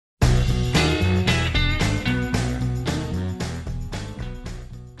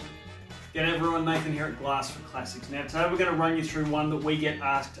G'day everyone, Nathan here at Glass for Classics. Now today we're going to run you through one that we get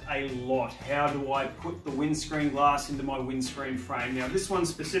asked a lot. How do I put the windscreen glass into my windscreen frame? Now this one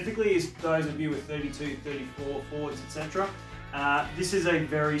specifically is those of you with 32, 34, Fords, etc. This is a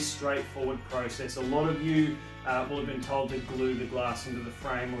very straightforward process. A lot of you will have been told to glue the glass into the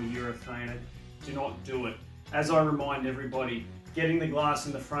frame or urethane it. Do not do it. As I remind everybody, getting the glass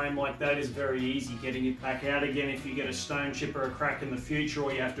in the frame like that is very easy. Getting it back out again, if you get a stone chip or a crack in the future,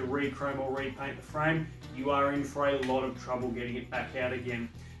 or you have to re-chrome or repaint the frame, you are in for a lot of trouble getting it back out again.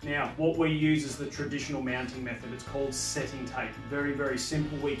 Now, what we use is the traditional mounting method. It's called setting tape. Very, very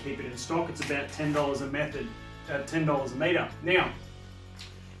simple. We keep it in stock. It's about $10 a metre. Now,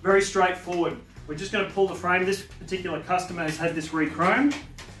 very straightforward. We're just going to pull the frame. This particular customer has had this re-chromed.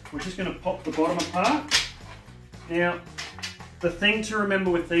 We're just going to pop the bottom apart. Now, the thing to remember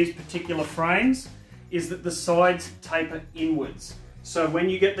with these particular frames is that the sides taper inwards. So when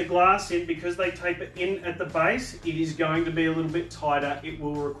you get the glass in, because they taper in at the base, it is going to be a little bit tighter. It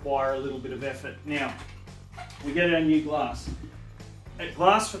will require a little bit of effort. Now, we get our new glass. At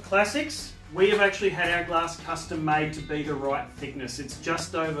Glass for Classics, we have actually had our glass custom made to be the right thickness. It's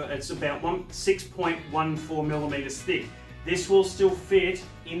just over, it's about 6.14 millimeters thick. This will still fit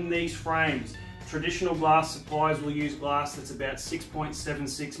in these frames. Traditional glass suppliers will use glass that's about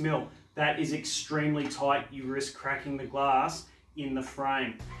 6.76 mil. That is extremely tight. You risk cracking the glass in the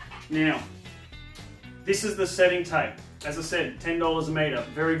frame. Now, this is the setting tape. As I said, $10 a metre.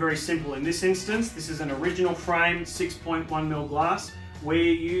 Very, very simple. In this instance, this is an original frame, 6.1 mil glass.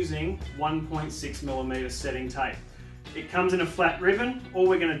 We're using 1.6 millimeter setting tape. It comes in a flat ribbon. All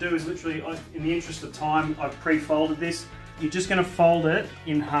we're going to do is literally, in the interest of time, I've pre-folded this. You're just going to fold it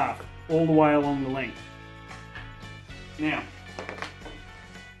in half, all the way along the length. Now,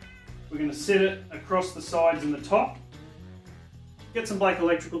 we're going to sit it across the sides and the top. Get some black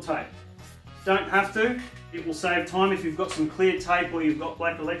electrical tape. Don't have to, it will save time if you've got some clear tape or you've got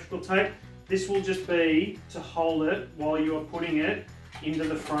black electrical tape. This will just be to hold it while you are putting it into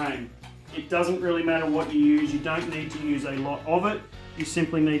the frame. It doesn't really matter what you use. You don't need to use a lot of it. You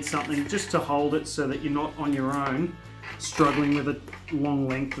simply need something just to hold it so that you're not on your own struggling with a long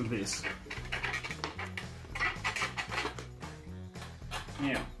length of this.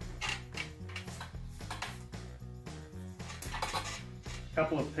 Now, a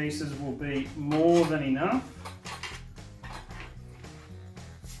couple of pieces will be more than enough.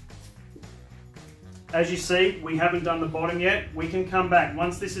 As you see, we haven't done the bottom yet. We can come back.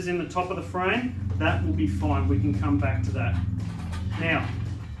 Once this is in the top of the frame, that will be fine. We can come back to that. Now,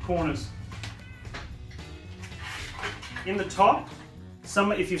 corners. In the top,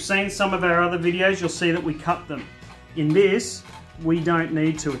 if you've seen some of our other videos, you'll see that we cut them. In this, we don't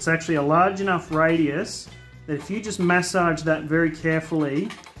need to. It's actually a large enough radius that if you just massage that very carefully,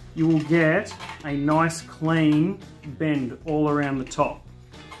 you will get a nice clean bend all around the top.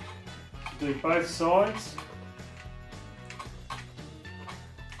 Do both sides.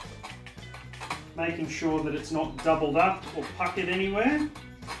 Making sure that it's not doubled up or puckered anywhere.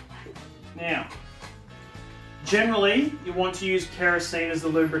 Now, generally, you want to use kerosene as the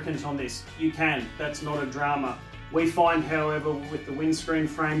lubricant on this. You can, that's not a drama. We find, however, with the windscreen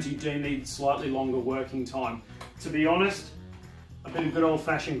frames, you do need slightly longer working time. To be honest, a bit of good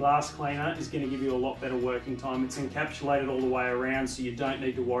old-fashioned glass cleaner is going to give you a lot better working time. It's encapsulated all the way around, so you don't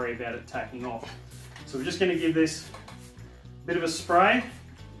need to worry about it tacking off. So we're just going to give this a bit of a spray.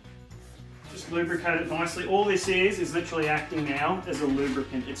 Just lubricate it nicely. All this is literally acting now as a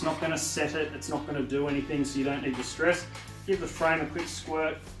lubricant. It's not going to set it, it's not going to do anything, so you don't need to stress. Give the frame a quick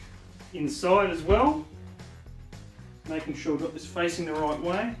squirt inside as well, making sure we've got this facing the right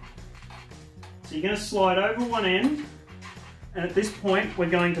way. So you're going to slide over one end, and at this point we're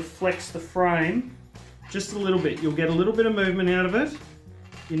going to flex the frame just a little bit. You'll get a little bit of movement out of it.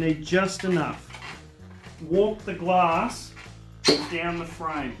 You need just enough. Walk the glass down the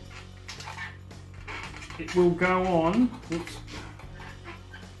frame. It will go on, oops,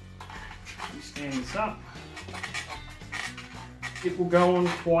 let me stand this up. It will go on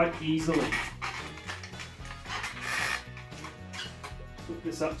quite easily. Put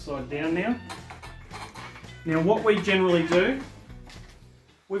this upside down now. Now what we generally do,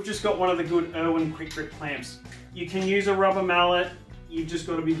 we've just got one of the good Irwin quick grip clamps. You can use a rubber mallet, you've just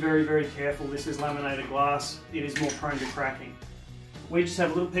got to be very, very careful. This is laminated glass, it is more prone to cracking. We just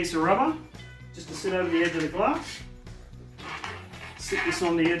have a little piece of rubber, just to sit over the edge of the glass. Sit this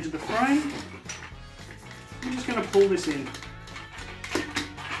on the edge of the frame. I'm just going to pull this in.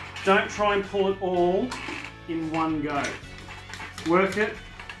 Don't try and pull it all in one go. Work it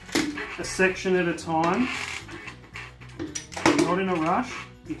a section at a time. You're not in a rush.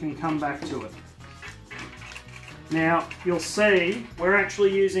 you can come back to it. Now, you'll see we're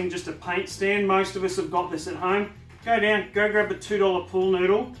actually using just a paint stand. Most of us have got this at home. Go down, go grab a $2 pool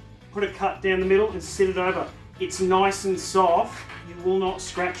noodle, put a cut down the middle and sit it over. It's nice and soft. You will not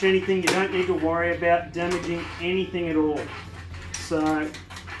scratch anything. You don't need to worry about damaging anything at all. So,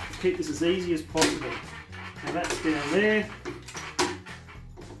 keep this as easy as possible. Now that's down there.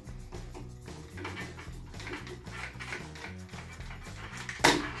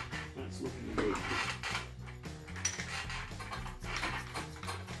 That's looking good.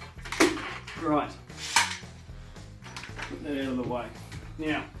 Right. Put that out of the way.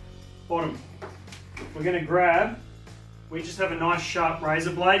 Now, bottom. We're going to grab, we just have a nice sharp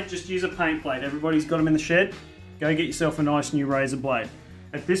razor blade. Just use a paint blade. Everybody's got them in the shed. Go get yourself a nice new razor blade.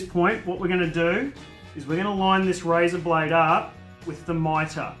 At this point, what we're going to do is we're going to line this razor blade up with the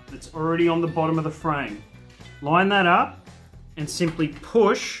mitre that's already on the bottom of the frame. Line that up and simply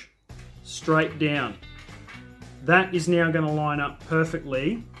push straight down. That is now going to line up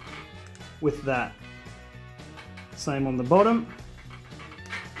perfectly with that. Same on the bottom.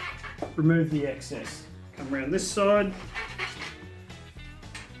 Remove the excess. Come around this side.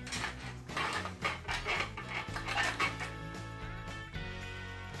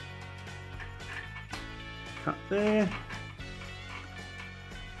 Cut there.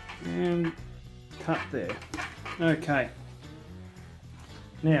 And cut there. Okay.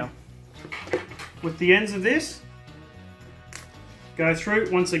 Now, with the ends of this, go through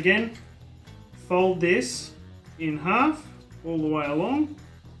once again, fold this in half all the way along.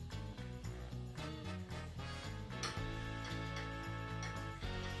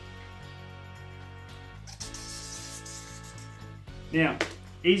 Now,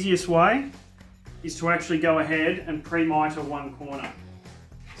 easiest way is to actually go ahead and pre-mitre one corner.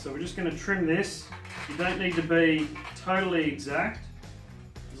 So we're just going to trim this. You don't need to be totally exact,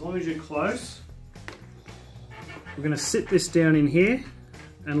 as long as you're close. We're going to sit this down in here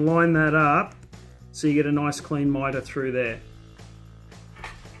and line that up so you get a nice clean mitre through there.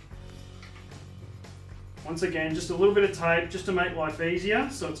 Once again, just a little bit of tape just to make life easier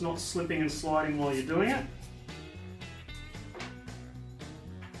so it's not slipping and sliding while you're doing it.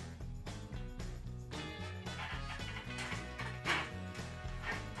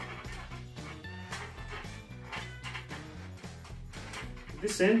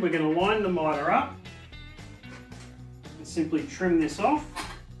 This end, we're going to line the mitre up and simply trim this off.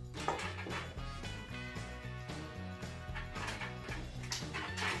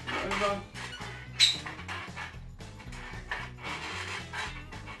 Over.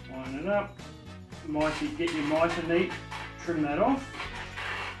 Line it up. Get your mitre neat, trim that off,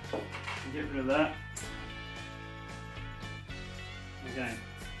 and get rid of that. Again,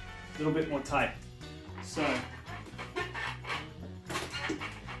 a little bit more tape. So,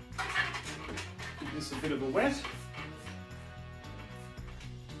 give this a bit of a wet.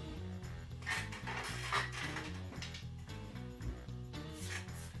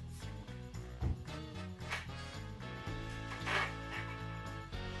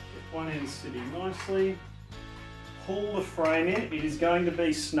 Get one end sitting nicely. Pull the frame in. It is going to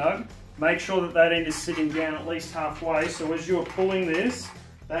be snug. Make sure that that end is sitting down at least halfway, so as you're pulling this,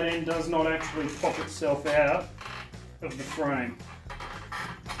 that end does not actually pop itself out of the frame.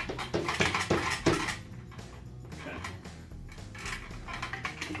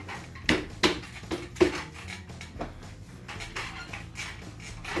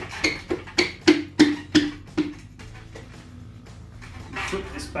 Flip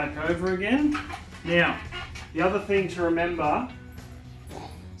this back over again. Now, the other thing to remember,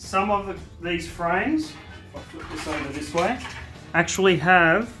 some of these frames, if I flip this over this way, actually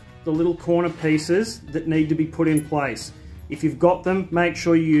have the little corner pieces that need to be put in place. If you've got them, make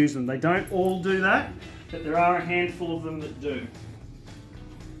sure you use them. They don't all do that, but there are a handful of them that do.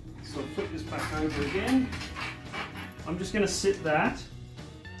 So I'll flip this back over again. I'm just going to sit that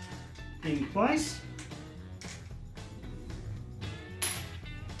in place.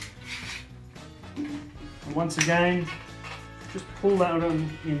 And once again, just pull that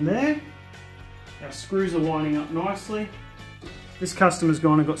in there. Our screws are lining up nicely. This customer's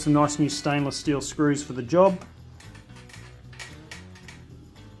gone and got some nice new stainless steel screws for the job.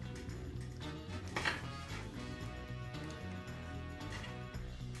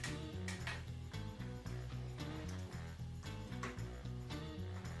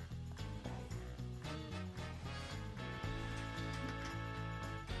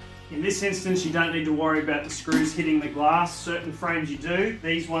 In this instance, you don't need to worry about the screws hitting the glass. Certain frames you do.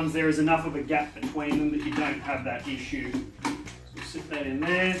 These ones, there is enough of a gap between them that you don't have that issue. So we'll sit that in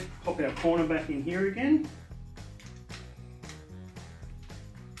there, pop our corner back in here again.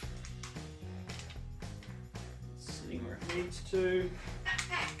 2.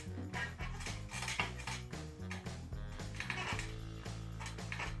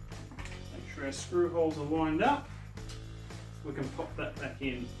 Make sure our screw holes are lined up. We can pop that back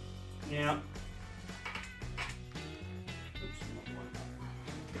in. Now,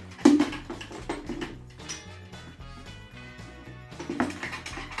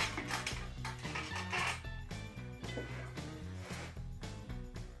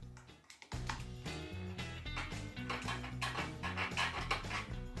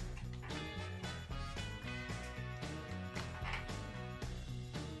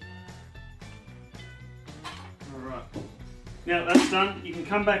 now that's done, you can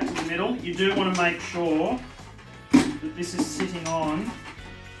come back to the middle. You do want to make sure that this is sitting on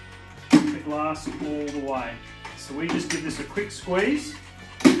the glass all the way. So we just give this a quick squeeze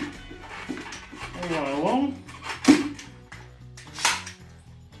all the way along.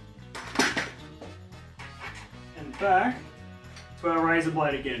 And back to our razor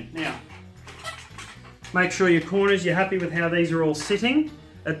blade again. Now, make sure your corners, you're happy with how these are all sitting.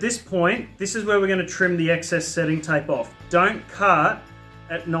 At this point, this is where we're going to trim the excess setting tape off. Don't cut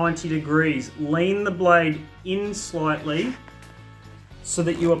at 90 degrees. Lean the blade in slightly so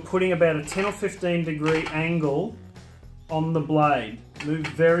that you are putting about a 10 or 15 degree angle on the blade. Move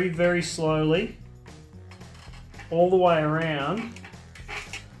very, very slowly all the way around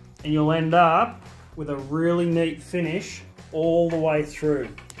and you'll end up with a really neat finish all the way through.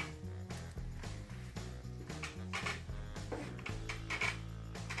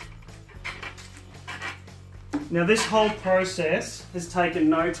 Now this whole process has taken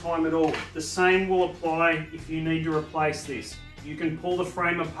no time at all. The same will apply if you need to replace this. You can pull the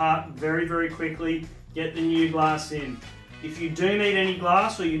frame apart very, very quickly, get the new glass in. If you do need any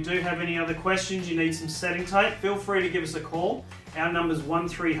glass or you do have any other questions, you need some setting tape, feel free to give us a call. Our number is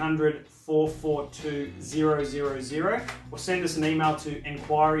 1300 442 000 or send us an email to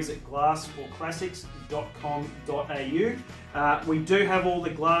enquiries@glassforclassics.com.au. We do have all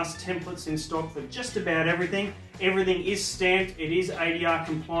the glass templates in stock for just about everything. Everything is stamped, it is ADR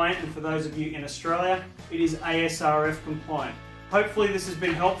compliant, and for those of you in Australia, it is ASRF compliant. Hopefully this has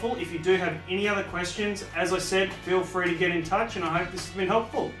been helpful. If you do have any other questions, as I said, feel free to get in touch, and I hope this has been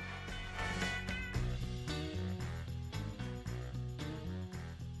helpful.